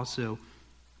not also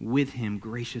with him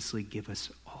graciously give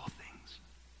us all things?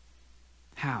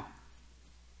 How?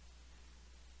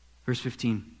 Verse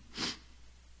 15,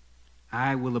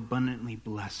 I will abundantly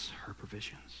bless her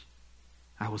provisions.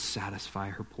 I will satisfy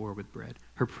her poor with bread.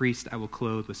 Her priest I will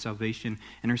clothe with salvation,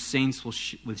 and her saints will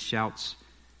shout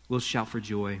for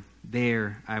joy.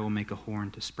 There I will make a horn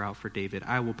to sprout for David.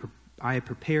 I have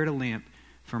prepared a lamp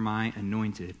for my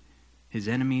anointed. His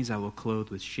enemies I will clothe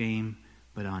with shame,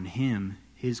 but on him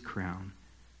his crown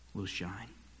will shine.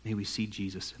 May we see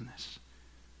Jesus in this.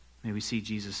 May we see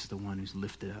Jesus as the one who's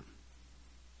lifted up,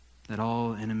 that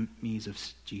all enemies of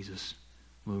Jesus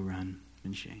will run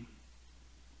in shame.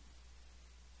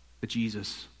 But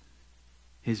Jesus,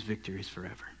 his victory is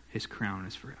forever. His crown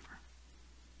is forever.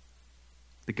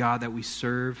 The God that we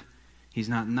serve, he's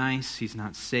not nice, he's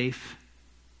not safe.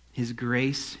 His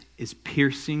grace is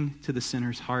piercing to the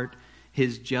sinner's heart.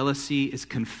 His jealousy is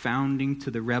confounding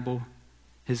to the rebel.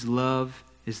 His love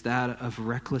is that of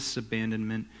reckless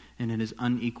abandonment, and it is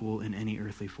unequal in any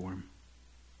earthly form.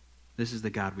 This is the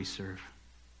God we serve.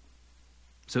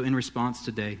 So in response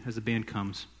today, as the band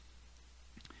comes,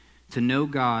 to know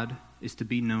God is to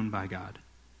be known by God.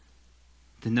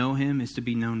 To know him is to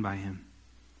be known by him.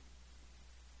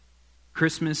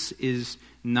 Christmas is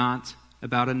not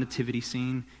about a nativity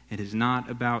scene. It is not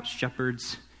about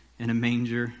shepherds in a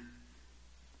manger.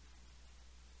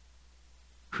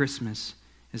 Christmas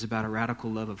is about a radical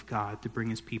love of God to bring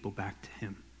his people back to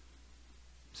him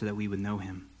so that we would know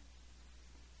him.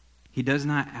 He does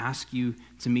not ask you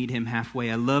to meet him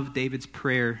halfway. I love David's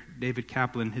prayer, David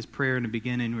Kaplan, his prayer in the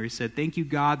beginning where he said, thank you,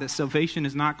 God, that salvation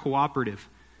is not cooperative.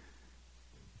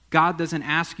 God doesn't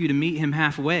ask you to meet him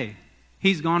halfway.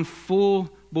 He's gone full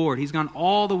board. He's gone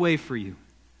all the way for you.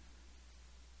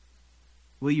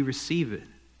 Will you receive it?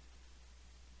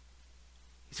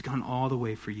 He's gone all the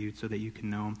way for you so that you can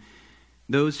know him.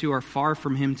 Those who are far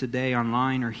from him today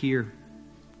online or here,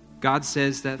 God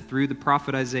says that through the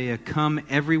prophet Isaiah, come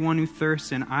everyone who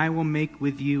thirsts, and I will make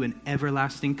with you an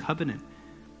everlasting covenant.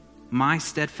 My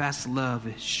steadfast love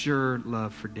is sure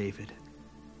love for David.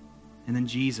 And then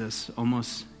Jesus,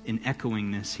 almost in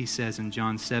echoing this, he says in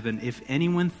John 7, if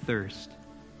anyone thirsts,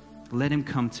 let him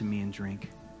come to me and drink.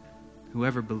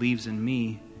 Whoever believes in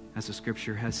me, as the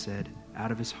scripture has said,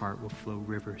 out of his heart will flow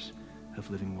rivers of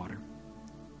living water.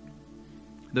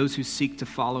 Those who seek to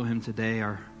follow him today,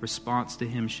 our response to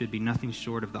him should be nothing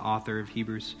short of the author of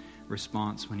Hebrews'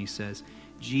 response when he says,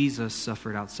 Jesus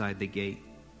suffered outside the gate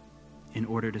in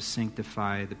order to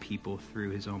sanctify the people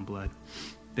through his own blood.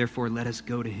 Therefore, let us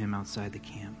go to him outside the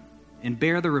camp and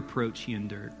bear the reproach he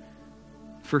endured.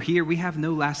 For here we have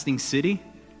no lasting city,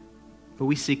 but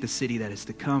we seek the city that is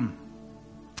to come.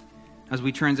 As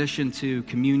we transition to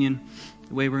communion,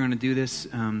 the way we're going to do this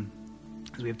is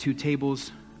we have two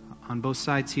tables on both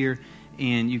sides here,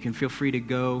 and you can feel free to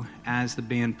go as the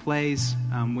band plays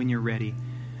when you're ready.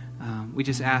 We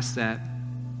just ask that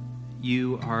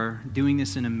you are doing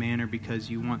this in a manner because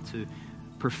you want to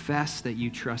profess that you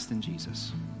trust in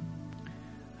Jesus.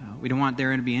 We don't want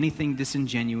there to be anything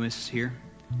disingenuous here.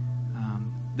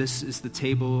 This is the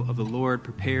table of the Lord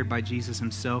prepared by Jesus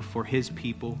himself for his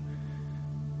people.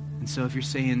 And so if you're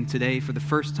saying today for the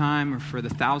first time or for the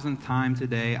 1,000th time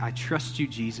today, I trust you,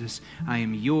 Jesus. I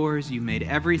am yours. You made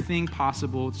everything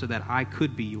possible so that I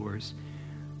could be yours.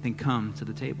 Then come to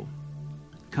the table.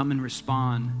 Come and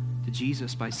respond to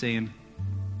Jesus by saying,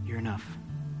 you're enough.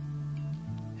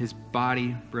 His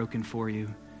body broken for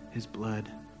you. His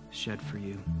blood shed for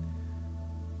you.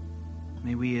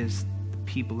 May we as the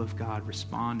people of God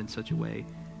respond in such a way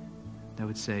that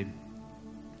would say,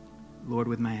 Lord,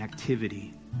 with my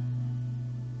activity,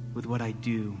 with what I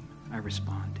do, I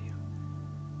respond to you.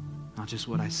 Not just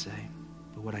what I say,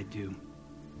 but what I do.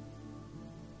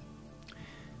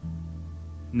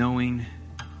 Knowing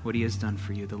what he has done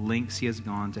for you, the lengths he has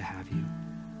gone to have you.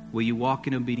 Will you walk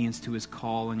in obedience to his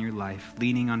call in your life,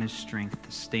 leaning on his strength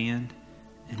to stand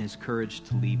and his courage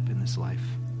to leap in this life?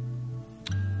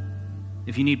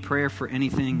 If you need prayer for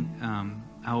anything,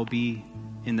 I will be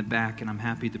in the back, and I'm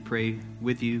happy to pray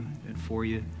with you and for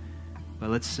you.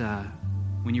 But let's,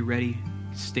 when you're ready,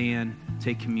 stand,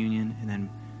 take communion, and then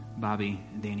Bobby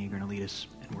and Danny are going to lead us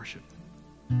in worship.